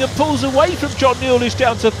going and pulls away from John Newell, who's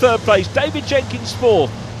down to 3rd place. David Jenkins 4th.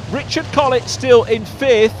 Richard Collett still in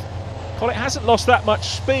 5th. Collett hasn't lost that much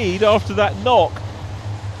speed after that knock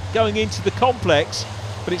going into the complex,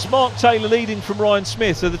 but it's Mark Taylor leading from Ryan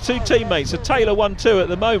Smith. So the 2 teammates, so Taylor 1-2 at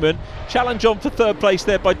the moment. Challenge on for 3rd place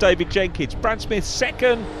there by David Jenkins. Brad Smith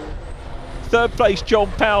 2nd. 3rd place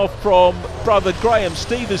John Powell from brother Graham.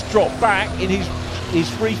 Steve has dropped back in his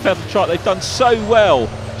refeather truck. They've done so well,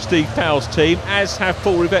 Steve Powell's team, as have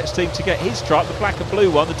Paul Rivette's team, to get his truck, the black and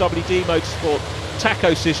blue one, the WD Motorsport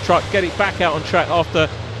Tacosys truck, get it back out on track after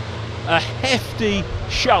a hefty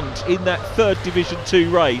shunt in that 3rd Division 2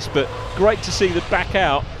 race. But great to see them back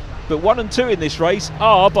out. But 1 and 2 in this race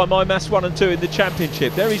are, by my maths, 1 and 2 in the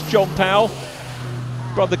championship. There is John Powell,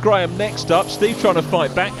 brother Graham next up. Steve trying to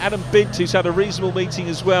fight back. Adam Bint, who's had a reasonable meeting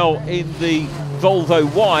as well in the Volvo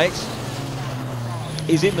White,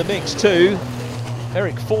 is in the mix too.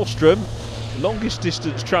 Eric Forstrom, longest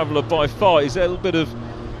distance traveller by far, is a little bit of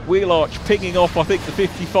wheel arch pinging off, I think, the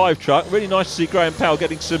 55 truck. Really nice to see Graham Powell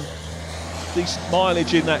getting some decent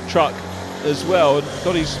mileage in that truck as well, and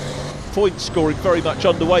got his point scoring very much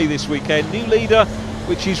underway this weekend. New leader,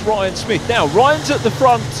 which is Ryan Smith. Now, Ryan's at the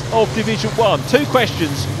front of Division 1. 2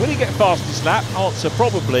 questions. Will he get fastest lap? Answer,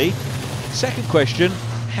 probably. Second question,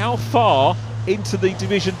 how far into the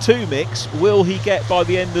Division 2 mix will he get by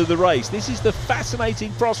the end of the race? This is the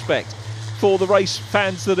fascinating prospect for the race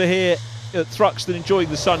fans that are here at Thruxton enjoying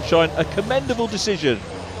the sunshine. A commendable decision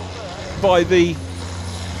by the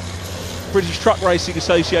British Truck Racing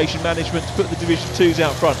Association management to put the Division 2s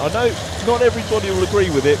out front. I know not everybody will agree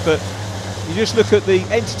with it, but you just look at the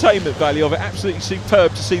entertainment value of it. Absolutely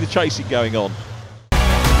superb to see the chasing going on.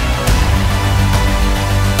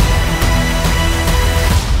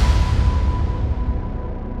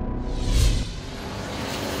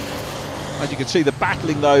 As you can see, the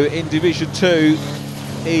battling though in Division 2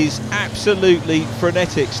 is absolutely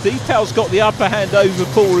frenetic. Steve Powell's got the upper hand over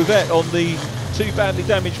Paul Rivette on the 2 badly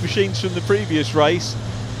damaged machines from the previous race.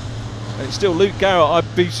 And it's still Luke Garrett.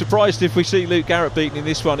 I'd be surprised if we see Luke Garrett beaten in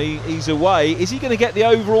this one. He's away. Is he going to get the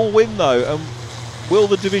overall win though? And will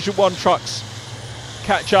the Division 1 trucks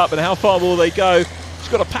catch up, and how far will they go? He's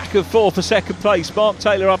got a pack of 4 for 2nd place. Mark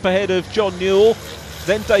Taylor up ahead of John Newell.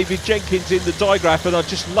 Then David Jenkins in the digraph, and I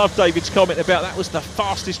just love David's comment about that was the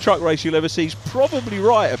fastest truck race you'll ever see. He's probably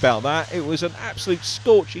right about that. It was an absolute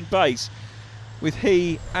scorching pace with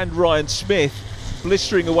he and Ryan Smith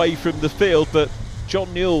blistering away from the field, but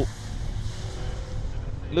John Newell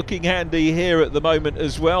looking handy here at the moment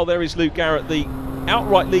as well. There is Luke Garrett, the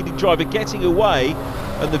outright leading driver, getting away,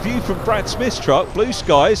 and the view from Brad Smith's truck, blue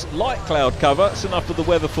skies, light cloud cover. That's enough of the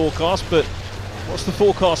weather forecast, but what's the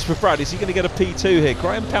forecast for Brad? Is he going to get a P2 here?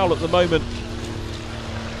 Graham Powell at the moment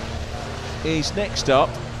is next up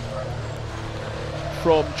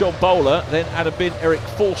from John Bowler, then Adam Bint, Eric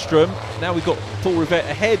Forstrom. Now we've got Paul Rivette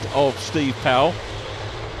ahead of Steve Powell.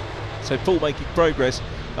 So Paul making progress.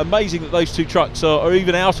 Amazing that those 2 trucks are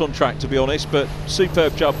even out on track, to be honest, but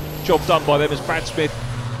superb job done by them, as Brad Smith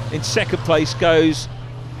in 2nd place goes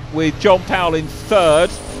with John Powell in 3rd.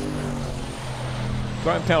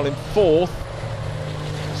 Graham Powell in 4th.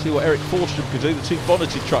 See what Eric Forstrom could do, the 2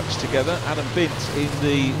 bonneted trucks together. Adam Bint in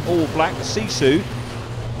the all black, the Sisu,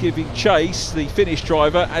 giving chase, the Finnish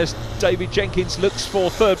driver, as David Jenkins looks for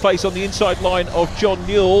 3rd place on the inside line of John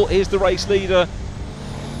Newell. Here's the race leader,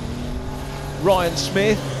 Ryan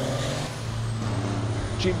Smith.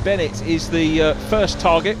 Jim Bennett is the first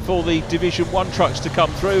target for the Division 1 trucks to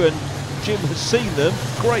come through, and Jim has seen them.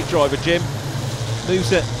 Great driver, Jim.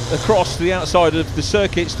 Moves it across to the outside of the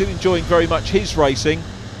circuit, still enjoying very much his racing.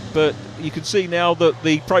 But you can see now that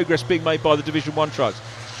the progress being made by the Division 1 trucks.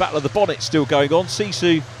 Battle of the Bonnet still going on.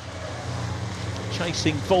 Sisu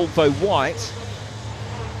chasing Volvo White.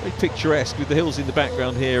 Very picturesque with the hills in the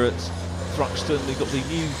background here at Thruxton. We've got the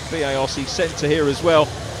new BARC centre here as well.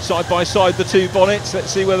 Side by side, the 2 bonnets.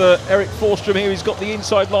 Let's see whether Eric Forstrom here, he's got the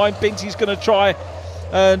inside line. Binty's going to try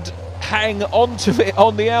and hang onto it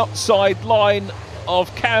on the outside line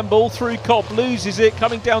of Campbell. Through Cobb, loses it,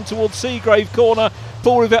 coming down towards Seagrave corner.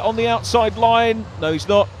 Paul Rivette on the outside line. No, he's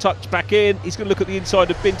not. Tucked back in. He's going to look at the inside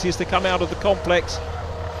of Binty as they come out of the complex.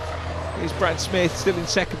 Here's Brad Smith still in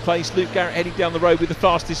second place. Luke Garrett heading down the road with the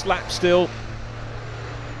fastest lap still.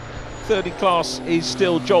 Third in class is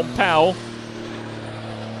still John Powell.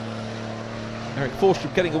 Eric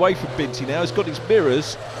Forstrom getting away from Binty now. He's got his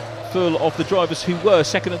mirrors full of the drivers who were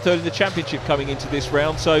second and third in the championship coming into this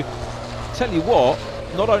round. So, tell you what,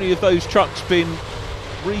 not only have those trucks been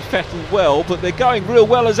refettled well, but they're going real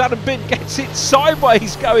well as Adam Bint gets it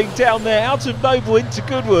sideways going down there out of Noble into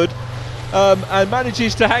Goodwood, and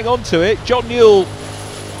manages to hang on to it. John Newell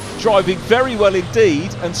driving very well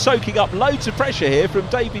indeed and soaking up loads of pressure here from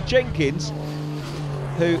David Jenkins,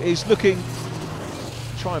 who is looking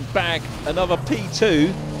to try and bag another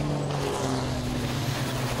P2.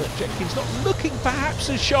 But Jenkins not looking perhaps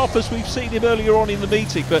as sharp as we've seen him earlier on in the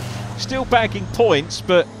meeting, but still bagging points.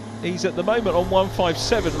 But he's at the moment on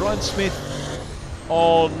 157. Ryan Smith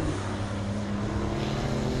on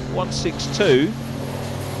 162.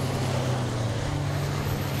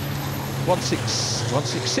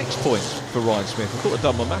 166 points for Ryan Smith. I thought I'd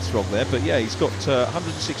done my maths wrong there, but yeah, he's got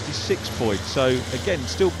 166 points. So again,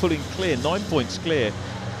 still pulling clear, 9 points clear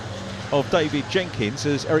of David Jenkins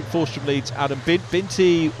as Eric Forstrom leads Adam Bint.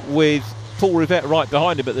 Binty with Paul Rivette right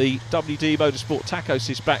behind him at the WD Motorsport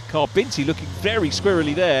Tacosys back car. Binty looking very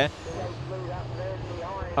squirrely there.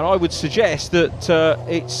 And I would suggest that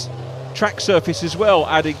it's track surface as well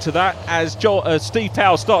adding to that as Steve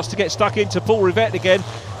Powell starts to get stuck into Paul Rivette again.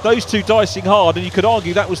 Those two dicing hard, and you could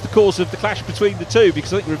argue that was the cause of the clash between the two,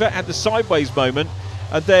 because I think Rivette had the sideways moment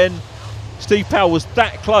and then Steve Powell was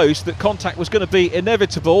that close that contact was going to be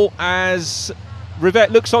inevitable as Rivette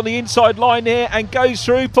looks on the inside line here and goes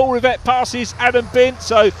through. Paul Rivette passes Adam Bint,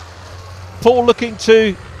 so Paul looking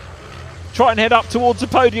to try and head up towards the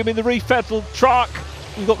podium in the refettled truck.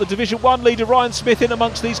 We've got the Division 1 leader Ryan Smith in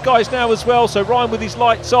amongst these guys now as well, so Ryan with his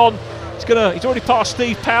lights on. He's already passed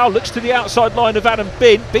Steve Powell, looks to the outside line of Adam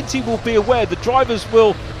Bint. Binty will be aware, the drivers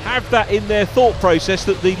will have that in their thought process,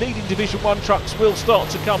 that the leading Division 1 trucks will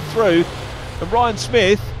start to come through. And Ryan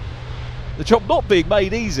Smith, the job not being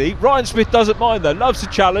made easy. Ryan Smith doesn't mind though, loves a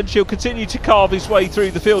challenge. He'll continue to carve his way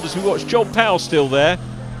through the field as we watch John Powell still there.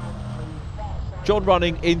 John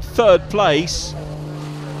running in third place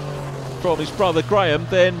from his brother Graham.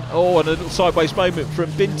 Then, and a little sideways moment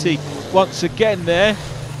from Binty once again there.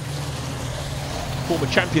 Former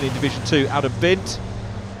champion in Division 2, Adam Bint,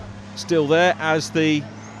 still there as the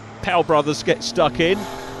Powell brothers get stuck in.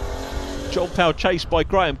 John Powell chased by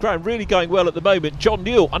Graham. Graham really going well at the moment. John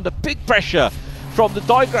Newell under big pressure from the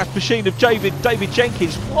digraph machine of David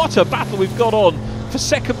Jenkins. What a battle we've got on for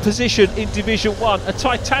second position in Division 1. A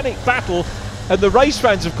titanic battle. And the race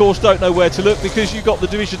fans, of course, don't know where to look, because you've got the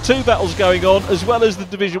Division 2 battles going on as well as the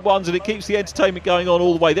Division 1s, and it keeps the entertainment going on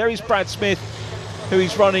all the way. There is Brad Smith, who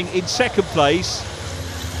is running in second place.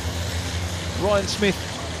 Ryan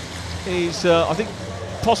Smith is, I think,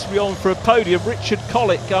 possibly on for a podium. Richard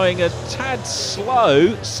Collett going a tad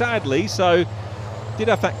slow, sadly, so did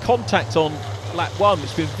have that contact on lap 1.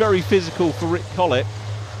 It's been very physical for Rick Collett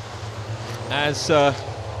as the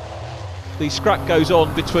scrap goes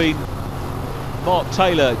on between Mark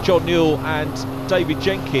Taylor, John Newell and David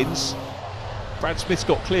Jenkins. Brad Smith's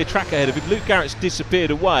got clear track ahead of him. Luke Garrett's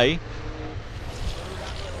disappeared away.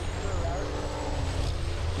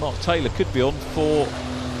 Mark Taylor could be on for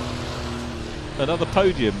another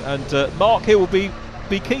podium, and Mark here will be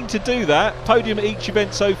keen to do that. Podium at each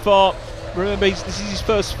event so far. Remember, this is his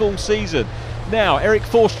first full season. Now, Eric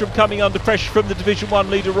Forstrom coming under pressure from the Division 1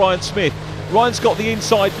 leader Ryan Smith. Ryan's got the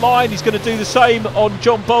inside line. He's going to do the same on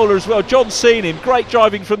John Bowler as well. John's seen him. Great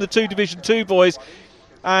driving from the two Division 2 boys,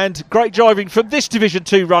 and great driving from this Division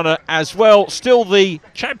 2 runner as well. Still the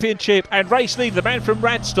championship and race leader, the man from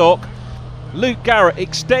Radstock. Luke Garrett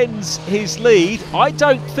extends his lead. I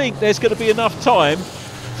don't think there's going to be enough time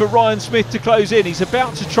for Ryan Smith to close in. He's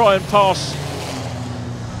about to try and pass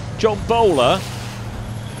John Bowler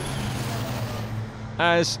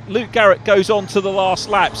as Luke Garrett goes on to the last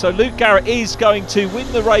lap. So Luke Garrett is going to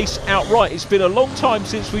win the race outright. It's been a long time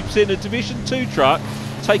since we've seen a Division 2 truck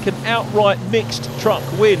take an outright mixed truck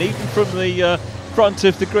win, even from the front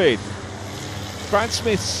of the grid. Brad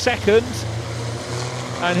Smith second.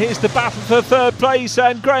 And here's the battle for third place,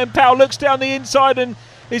 and Graham Powell looks down the inside and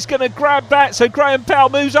is going to grab that. So Graham Powell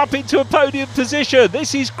moves up into a podium position.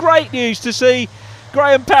 This is great news to see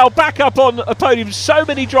Graham Powell back up on a podium. So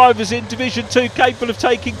many drivers in Division 2 capable of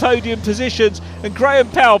taking podium positions, and Graham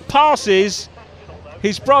Powell passes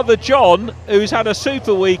his brother John, who's had a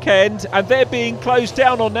super weekend, and they're being closed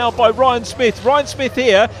down on now by Ryan Smith. Ryan Smith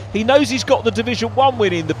here, he knows he's got the Division 1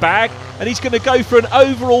 win in the bag, and he's going to go for an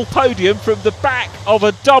overall podium from the back of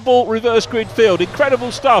a double reverse grid field.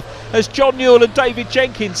 Incredible stuff, as John Newell and David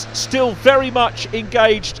Jenkins still very much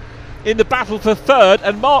engaged in the battle for third,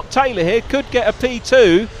 and Mark Taylor here could get a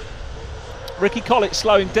P2. Ricky Collett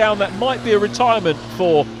slowing down, that might be a retirement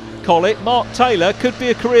for Collett. Mark Taylor could be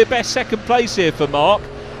a career best second place here for Mark,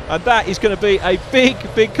 and that is going to be a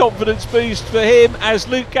big confidence boost for him, as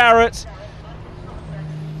Luke Garrett,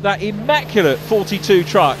 that immaculate 42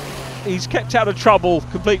 truck, he's kept out of trouble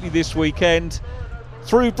completely this weekend.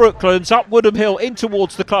 Through Brooklands, up Woodham Hill, in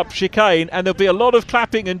towards the club chicane, and there'll be a lot of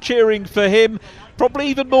clapping and cheering for him, probably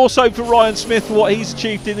even more so for Ryan Smith, what he's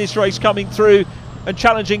achieved in this race, coming through and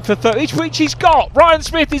challenging for third, which he's got. Ryan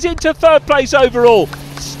Smith is into third place overall.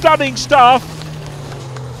 Stunning stuff.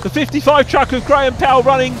 The 55 truck of Graham Powell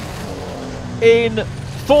running in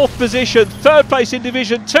fourth position. Third place in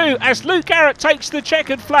Division 2, as Luke Garrett takes the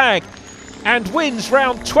checkered flag and wins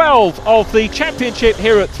round 12 of the championship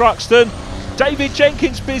here at Thruxton. David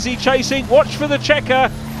Jenkins busy chasing. Watch for the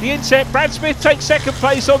checker. The inset. Brad Smith takes second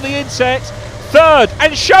place on the inset. Third,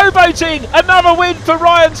 and showboating, another win for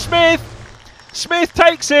Ryan Smith. Smith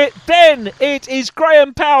takes it, then it is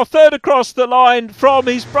Graham Powell third across the line from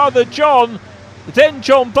his brother John, then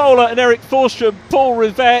John Bowler and Eric Forstrom, Paul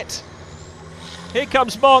Rivette. Here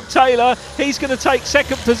comes Mark Taylor, he's going to take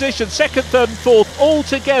second position, second, third and fourth all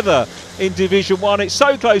together in Division 1. It's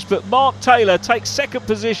so close, but Mark Taylor takes second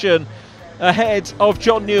position ahead of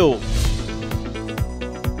John Newell.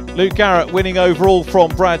 Luke Garrett winning overall from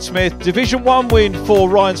Brad Smith. Division 1 win for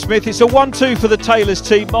Ryan Smith. It's a 1-2 for the Taylors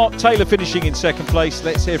team. Mark Taylor finishing in second place.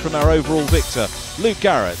 Let's hear from our overall victor, Luke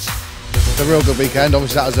Garrett. It's a real good weekend.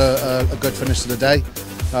 Obviously that was a good finish to the day.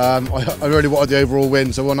 I really wanted the overall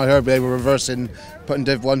win, so when I heard they were reversing, putting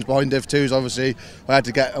Div 1s behind Div 2s, obviously I had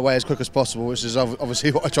to get away as quick as possible, which is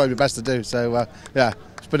obviously what I tried my best to do. So yeah,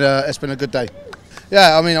 it's been a good day.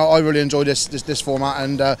 Yeah, I mean, I really enjoy this format,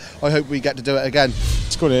 and I hope we get to do it again.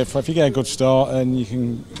 It's good if you get a good start and you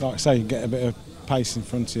can, like I say, you get a bit of pace in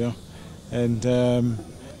front of you, and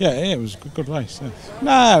yeah, it was a good race.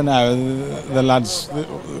 Yeah. No, the lads,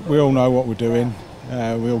 we all know what we're doing.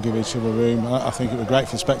 We all give each other room. I think it was great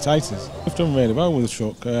for the spectators. We've done really well with the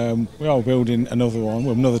truck. We are building another one,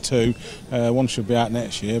 well, another two. One should be out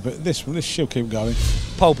next year, but this should keep going.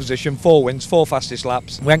 Pole position, 4 wins, 4 fastest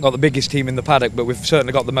laps. We ain't got the biggest team in the paddock, but we've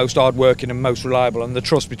certainly got the most hard-working and most reliable, and the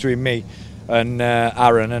trust between me and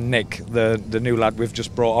Aaron and Nick, the new lad we've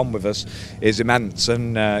just brought on with us, is immense,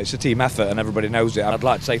 and it's a team effort and everybody knows it. And I'd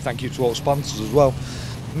like to say thank you to all sponsors as well.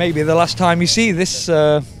 Maybe the last time you see this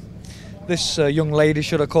young lady,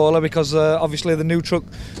 should I call her, because obviously the new truck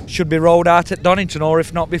should be rolled out at Donington, or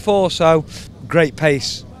if not before. So great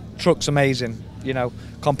pace, truck's amazing, you know,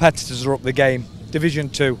 competitors are up the game. Division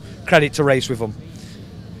 2, credit to race with them.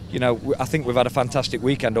 You know, I think we've had a fantastic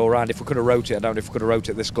weekend all round. If we could have wrote it, I don't know if we could have wrote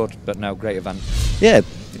it this good, but no, great event. Yeah,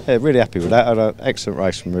 really happy with that. I had an excellent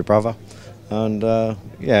race from my brother, and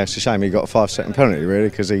yeah, it's a shame he got a 5-second penalty really,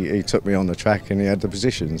 because he took me on the track and he had the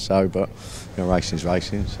position. So, but you know, racing's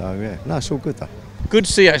racing. So yeah, no, it's all good though. Good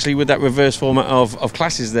to see actually with that reverse format of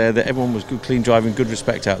classes there, that everyone was good, clean driving, good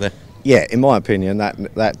respect out there. Yeah, in my opinion,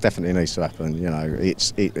 that definitely needs to happen. You know,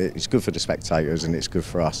 it's good for the spectators and it's good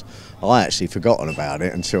for us. I actually forgotten about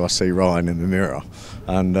it until I see Ryan in the mirror,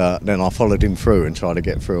 and then I followed him through and tried to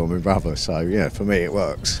get through on my brother. So yeah, for me it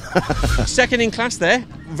works. Second in class there,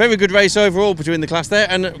 very good race overall between the class there,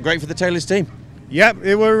 and great for the Taylors team. Yeah,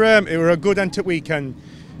 it were a good end to weekend.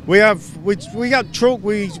 We got truck.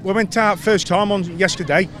 We went out first time on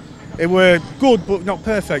yesterday. It were good but not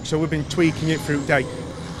perfect, so we've been tweaking it through the day.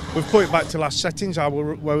 We've put it back to last settings,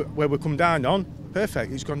 where we come down on.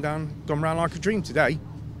 Perfect, it's gone round like a dream today.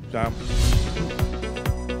 So.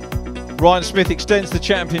 Ryan Smith extends the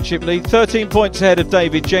championship lead, 13 points ahead of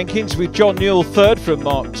David Jenkins, with John Newell third from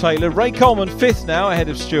Mark Taylor. Ray Coleman fifth now, ahead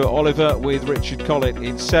of Stuart Oliver, with Richard Collett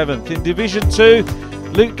in seventh. In Division 2,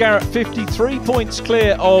 Luke Garrett 53 points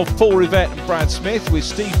clear of Paul Rivette and Brad Smith, with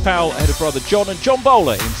Steve Powell ahead of brother John and John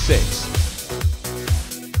Bowler in sixth.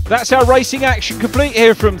 That's our racing action complete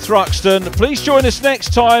here from Thruxton. Please join us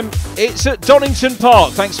next time. It's at Donington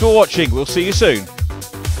Park. Thanks for watching. We'll see you soon.